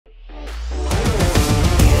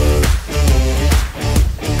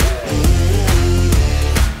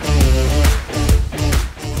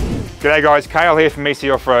G'day guys, Kale here from EC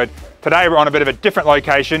Offroad. Today we're on a bit of a different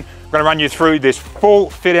location. I'm going to run you through this full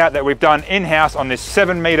fit out that we've done in-house on this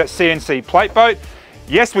 7-metre CNC plate boat.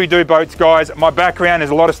 Yes, we do boats, guys. My background is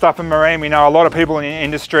a lot of stuff in marine. We know a lot of people in the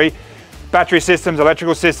industry. Battery systems,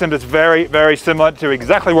 electrical systems, it's very, very similar to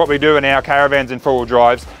exactly what we do in our caravans and four-wheel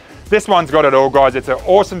drives. This one's got it all, guys. It's an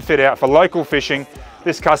awesome fit out for local fishing.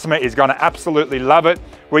 This customer is going to absolutely love it.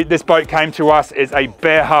 This boat came to us as a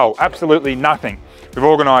bare hull, absolutely nothing. We've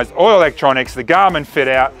organised all electronics, the Garmin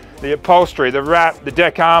Fitout, the upholstery, the wrap, the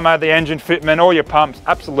deck armour, the engine fitment, all your pumps,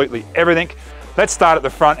 absolutely everything. Let's start at the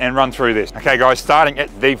front and run through this. Okay guys, starting at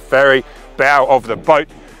the very bow of the boat,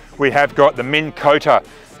 we have got the Minn Kota.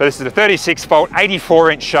 So this is a 36 volt,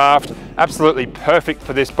 84-inch shaft, absolutely perfect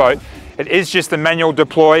for this boat. It is just a manual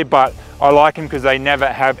deploy, but I like them because they never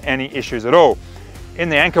have any issues at all. In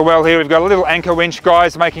the anchor well here, we've got a little anchor winch,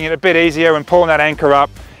 guys, making it a bit easier when pulling that anchor up.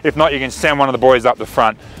 If not, you can send one of the boys up the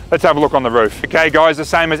front. Let's have a look on the roof. Okay guys, the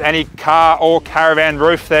same as any car or caravan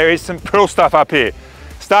roof, there is some cool stuff up here.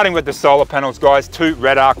 Starting with the solar panels, guys, 2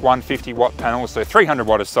 Redarc 150 watt panels, so 300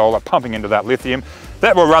 watt of solar pumping into that lithium.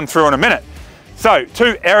 That we'll run through in a minute. So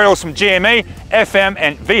 2 aerials from GME, FM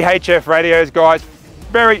and VHF radios, guys.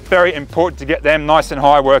 Very, very important to get them nice and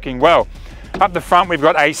high, working well. Up the front, we've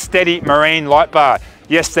got a Stedi Marine Light Bar.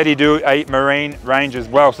 Yes, Stedi do a marine range as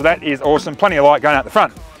well, so that is awesome. Plenty of light going out the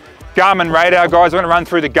front. Garmin Radar, guys, we're going to run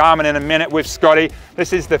through the Garmin in a minute with Scotty.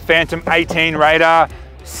 This is the Phantom 18 radar.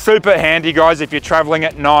 Super handy, guys, if you're traveling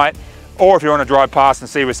at night or if you want to drive past and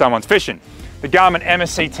see where someone's fishing. The Garmin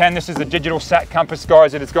MSC10, this is the digital sat compass,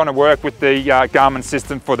 guys, that is going to work with the Garmin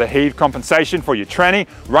system for the Heave Compensation for your tranny.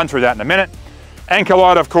 Run through that in a minute. Anchor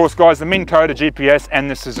light, of course, guys, the Minn Kota GPS and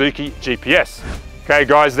the Suzuki GPS. Okay,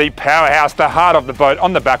 guys, the powerhouse, the heart of the boat.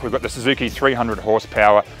 On the back, we've got the Suzuki 300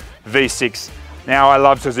 horsepower V6. Now, I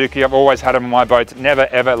love Suzuki. I've always had them on my boats. Never,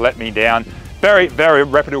 ever let me down. Very, very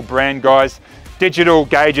reputable brand, guys. Digital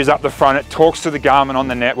gauges up the front. It talks to the Garmin on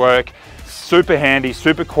the network. Super handy,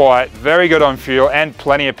 super quiet, very good on fuel and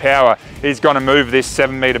plenty of power. It's going to move this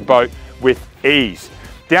 7-metre boat with ease.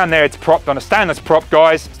 Down there, it's propped on a stainless prop,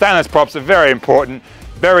 guys. Stainless props are very important.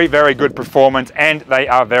 Very, very good performance, and they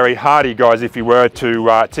are very hardy, guys, if you were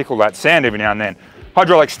to tickle that sand every now and then.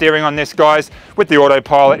 Hydraulic steering on this, guys. With the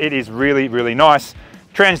autopilot, it is really, really nice.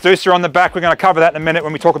 Transducer on the back, we're going to cover that in a minute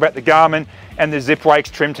when we talk about the Garmin, and the zip wakes,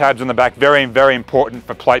 trim tabs on the back. Very, very important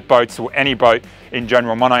for plate boats or any boat in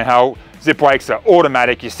general. Monohull. Zip wakes are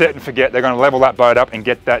automatic. You set and forget. They're going to level that boat up and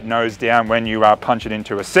get that nose down when you punch it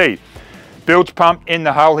into a sea. Bilge pump in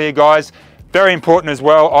the hull here, guys. Very important as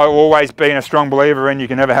well. I've always been a strong believer in you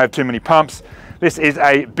can never have too many pumps. This is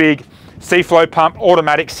a big sea flow pump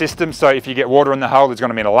automatic system, so if you get water in the hull, there's going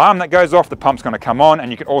to be an alarm that goes off, the pump's going to come on,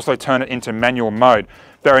 and you can also turn it into manual mode.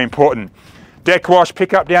 Very important. Deck wash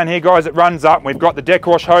pickup down here, guys, it runs up. We've got the deck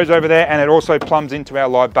wash hose over there, and it also plumbs into our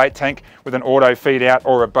live bait tank with an auto feed out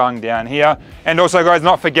or a bung down here. And also, guys,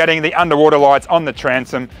 not forgetting the underwater lights on the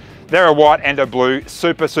transom. They're a white and a blue,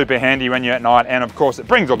 super, super handy when you're at night, and of course it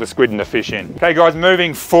brings all the squid and the fish in. Okay guys,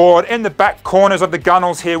 moving forward, in the back corners of the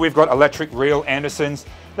gunnels here, we've got electric reel Andersons.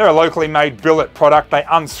 They're a locally made billet product. They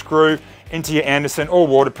unscrew into your Anderson, all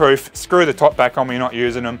waterproof. Screw the top back on when you're not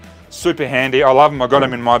using them. Super handy, I love them, I got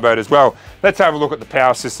them in my boat as well. Let's have a look at the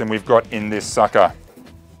power system we've got in this sucker.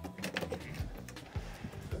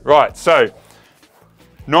 Right, so,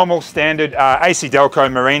 normal standard AC Delco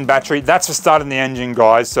marine battery. That's for starting the engine,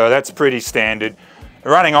 guys, so that's pretty standard.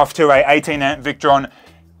 Running off to a 18 amp Victron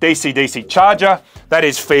DC-DC charger. That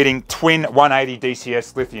is feeding twin 180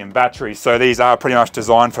 DCS lithium batteries. So these are pretty much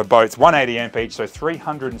designed for boats, 180 amp each, so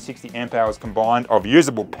 360 amp hours combined of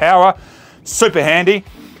usable power. Super handy.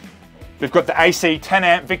 We've got the AC 10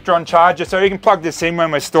 amp Victron charger, so you can plug this in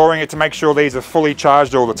when we're storing it to make sure these are fully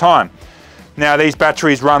charged all the time. Now these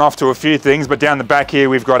batteries run off to a few things, but down the back here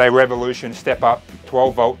we've got a Revolution step up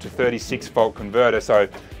 12 volt to 36 volt converter. So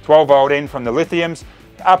 12 volt in from the lithiums,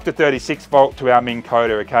 up to 36 volt to our Minn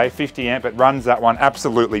Kota, okay? 50 amp, it runs that one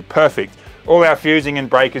absolutely perfect. All our fusing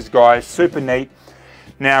and breakers, guys, super neat.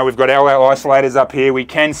 Now we've got all our isolators up here. We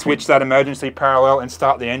can switch that emergency parallel and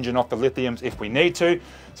start the engine off the lithiums if we need to.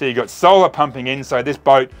 So you've got solar pumping in, so this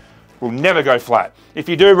boat will never go flat. If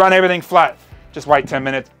you do run everything flat, just wait 10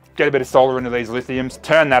 minutes, get a bit of solar into these lithiums,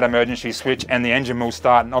 turn that emergency switch, and the engine will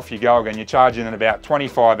start, and off you go again. You're charging at about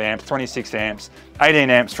 25 amps, 26 amps, 18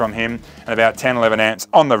 amps from him, and about 10, 11 amps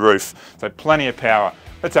on the roof. So plenty of power.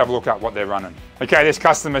 Let's have a look at what they're running. Okay, this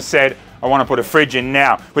customer said, I want to put a fridge in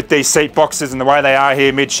now. With these seat boxes and the way they are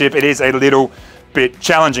here midship, it is a little bit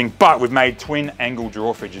challenging, but we've made twin angle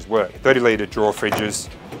drawer fridges work. 30 litre drawer fridges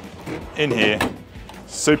in here.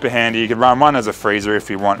 Super handy. You can run one as a freezer if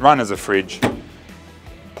you want, run as a fridge.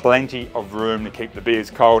 Plenty of room to keep the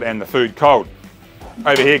beers cold and the food cold.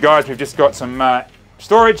 Over here, guys, we've just got some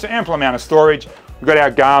storage, an ample amount of storage. We've got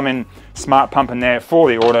our Garmin smart pump in there for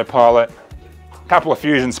the autopilot. A couple of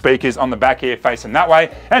Fusion speakers on the back here facing that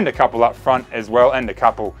way, and a couple up front as well, and a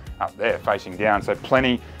couple up there facing down, so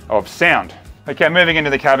plenty of sound. Okay, moving into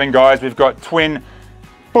the cabin, guys, we've got twin,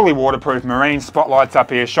 fully waterproof marine spotlights up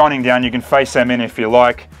here shining down. You can face them in if you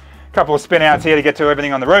like. A couple of spin outs here to get to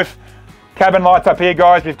everything on the roof. Cabin lights up here,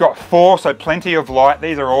 guys, we've got 4, so plenty of light.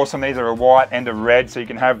 These are awesome. These are a white and a red, so you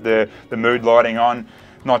can have the mood lighting on,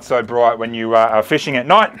 not so bright when you are fishing at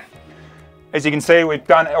night. As you can see, we've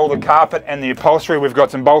done all the carpet and the upholstery. We've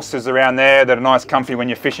got some bolsters around there that are nice comfy when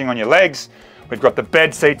you're fishing on your legs. We've got the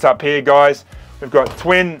bed seats up here, guys. We've got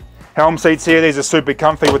twin helm seats here. These are super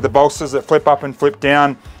comfy with the bolsters that flip up and flip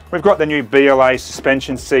down. We've got the new BLA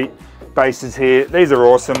suspension seat bases here. These are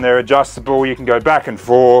awesome. They're adjustable. You can go back and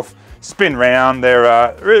forth, spin round.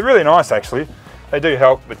 They're really nice, actually. They do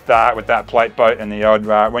help with that plate boat and the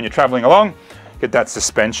odd when you're traveling along, get that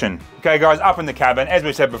suspension. Okay, guys, up in the cabin, as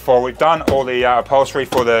we said before, we've done all the upholstery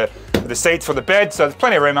for the seats for the bed, so there's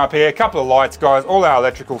plenty of room up here. A couple of lights, guys, all our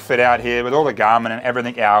electrical fit out here with all the Garmin and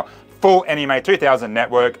everything. Our full NMA 2000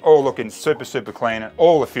 network, all looking super clean, and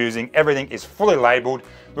all the fusing, everything is fully labeled.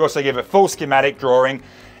 We also give a full schematic drawing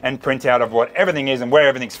and printout of what everything is and where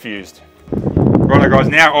everything's fused. Right, guys,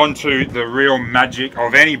 now on to the real magic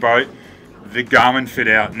of any boat, the Garmin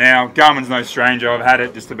Fitout. Now, Garmin's no stranger. I've had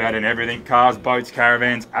it just about in everything. Cars, boats,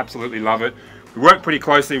 caravans, absolutely love it. We work pretty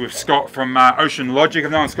closely with Scott from Ocean Logic.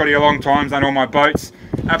 I've known Scotty a long time, done all my boats.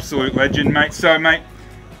 Absolute legend, mate. So, mate,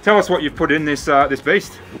 tell us what you've put in this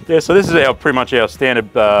beast. Yeah, so this is pretty much our standard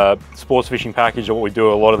sports fishing package of what we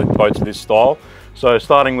do a lot of the boats of this style. So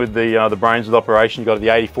starting with the brains of the operation, you've got the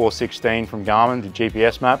 8416 from Garmin, the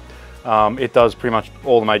GPS map. It does pretty much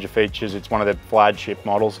all the major features. It's one of their flagship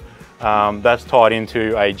models. That's tied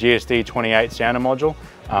into a GSD 28 sounder module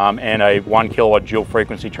and a 1 kilowatt dual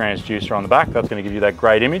frequency transducer on the back. That's going to give you that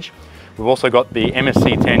great image. We've also got the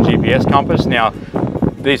MSC10 GPS compass. Now,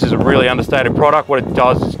 this is a really understated product. What it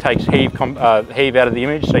does is takes heave out of the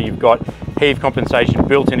image, so you've got heave compensation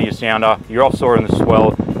built into your sounder. You're offshore in the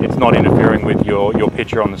swell. It's not interfering with your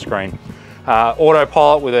picture on the screen.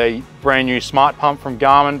 Autopilot with a brand new smart pump from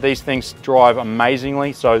Garmin. These things drive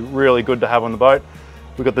amazingly, so really good to have on the boat.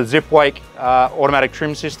 We've got the zip wake automatic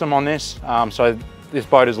trim system on this, so this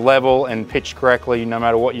boat is level and pitched correctly no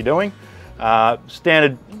matter what you're doing.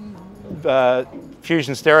 Standard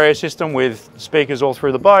Fusion stereo system with speakers all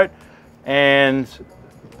through the boat, and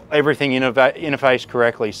everything interfaced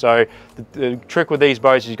correctly. So the trick with these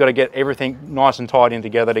boats is you've got to get everything nice and tied in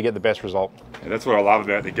together to get the best result. Yeah, that's what I love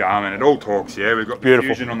about the Garmin. It all talks, yeah. We've got the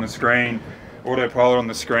Fusion on the screen, autopilot on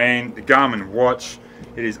the screen, the Garmin watch.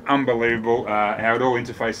 It is unbelievable how it all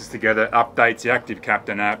interfaces together. Updates, the Active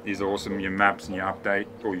Captain app is awesome. Your maps and your update,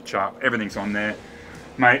 all your chart, everything's on there,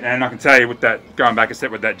 mate. And I can tell you with that, going back a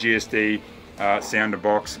step with that GSD sounder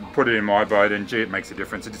box, put it in my boat, and gee, it makes a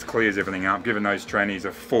difference. It just clears everything up, giving those trannies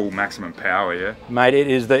a full maximum power, yeah? Mate,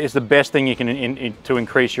 it's the best thing you can to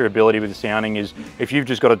increase your ability with the sounding is if you've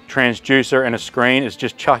just got a transducer and a screen, it's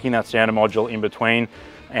just chucking that sounder module in between,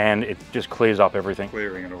 and it just clears up everything.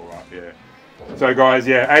 Clearing it all up, yeah. So guys,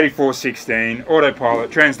 yeah, 8416,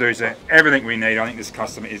 autopilot, transducer, everything we need. I think this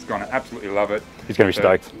customer is going to absolutely love it. He's going to be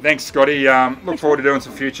stoked. Thanks, Scotty. Look forward to doing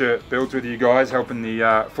some future builds with you guys, helping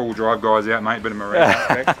the full drive guys out, mate. Bit of marine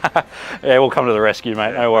aspect. Yeah, we'll come to the rescue,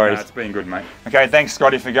 mate. No worries. No, it's been good, mate. Okay, thanks,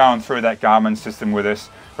 Scotty, for going through that Garmin system with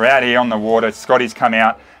us. We're out here on the water. Scotty's come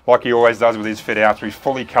out like he always does with his fit outs. We've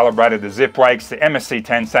fully calibrated the zip wakes, the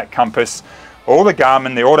MSC10 sat compass, all the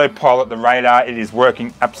Garmin, the autopilot, the radar. It is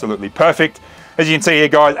working absolutely perfect. As you can see here,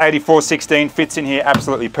 guys, 8416 fits in here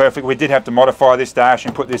absolutely perfect. We did have to modify this dash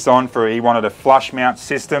and put this on for, he wanted a flush mount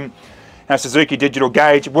system. Our Suzuki digital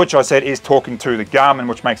gauge, which I said is talking to the Garmin,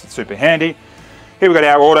 which makes it super handy. Here we've got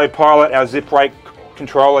our autopilot, our zip wake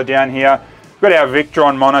controller down here. We've got our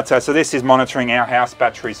Victron monitor. So this is monitoring our house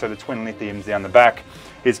battery. So the twin lithiums down the back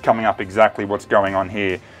is coming up exactly what's going on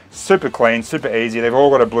here. Super clean, super easy. They've all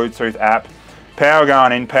got a Bluetooth app. Power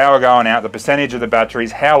going in, power going out, the percentage of the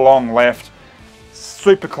batteries, how long left.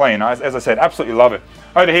 Super clean, as I said, absolutely love it.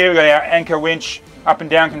 Over here we've got our anchor winch, up and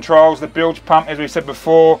down controls, the bilge pump, as we said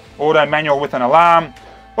before, auto manual with an alarm.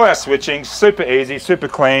 All our switching, super easy, super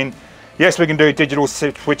clean. Yes, we can do digital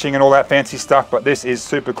switching and all that fancy stuff, but this is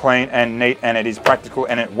super clean and neat, and it is practical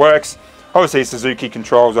and it works. Obviously Suzuki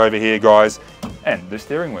controls over here, guys, and the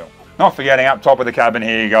steering wheel. Not forgetting up top of the cabin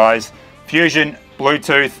here, guys, Fusion,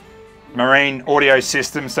 Bluetooth, marine audio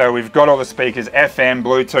system. So we've got all the speakers, FM,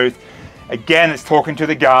 Bluetooth. Again, it's talking to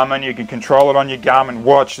the Garmin. You can control it on your Garmin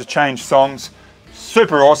watch to change songs.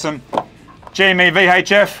 Super awesome. GME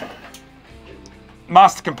VHF,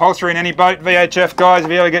 must compulsory in any boat. VHF, guys,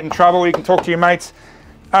 if you ever get in trouble, you can talk to your mates.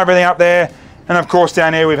 Everything up there. And of course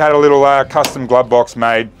down here we've had a little custom glove box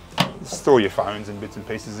made. Store your phones and bits and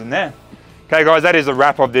pieces in there. Okay guys, that is a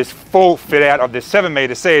wrap of this full fit out of this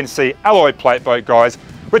 7-meter CNC alloy plate boat, guys,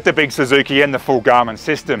 with the big Suzuki and the full Garmin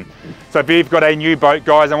system. So if you've got a new boat,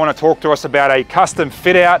 guys, and want to talk to us about a custom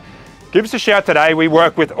fit out, give us a shout today. We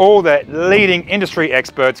work with all the leading industry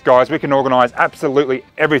experts, guys. We can organise absolutely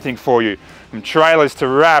everything for you, from trailers to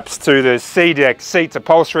wraps to the sea deck, seats,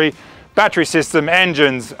 upholstery, battery system,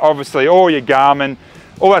 engines, obviously all your Garmin,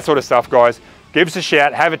 all that sort of stuff, guys. Give us a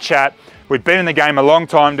shout, have a chat. We've been in the game a long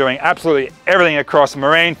time doing absolutely everything across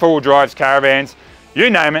marine, four-wheel drives, caravans, you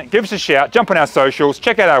name it. Give us a shout, jump on our socials,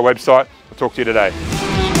 check out our website. We'll talk to you today.